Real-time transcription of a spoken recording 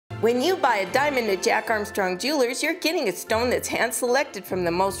When you buy a diamond at Jack Armstrong Jewelers, you're getting a stone that's hand-selected from the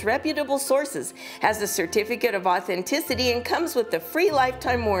most reputable sources, has a certificate of authenticity, and comes with a free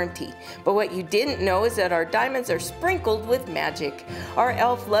lifetime warranty. But what you didn't know is that our diamonds are sprinkled with magic. Our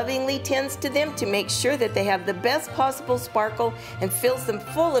elf lovingly tends to them to make sure that they have the best possible sparkle and fills them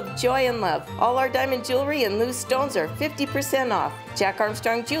full of joy and love. All our diamond jewelry and loose stones are 50% off. Jack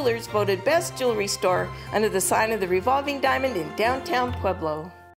Armstrong Jewelers voted best jewelry store under the sign of the revolving diamond in downtown Pueblo.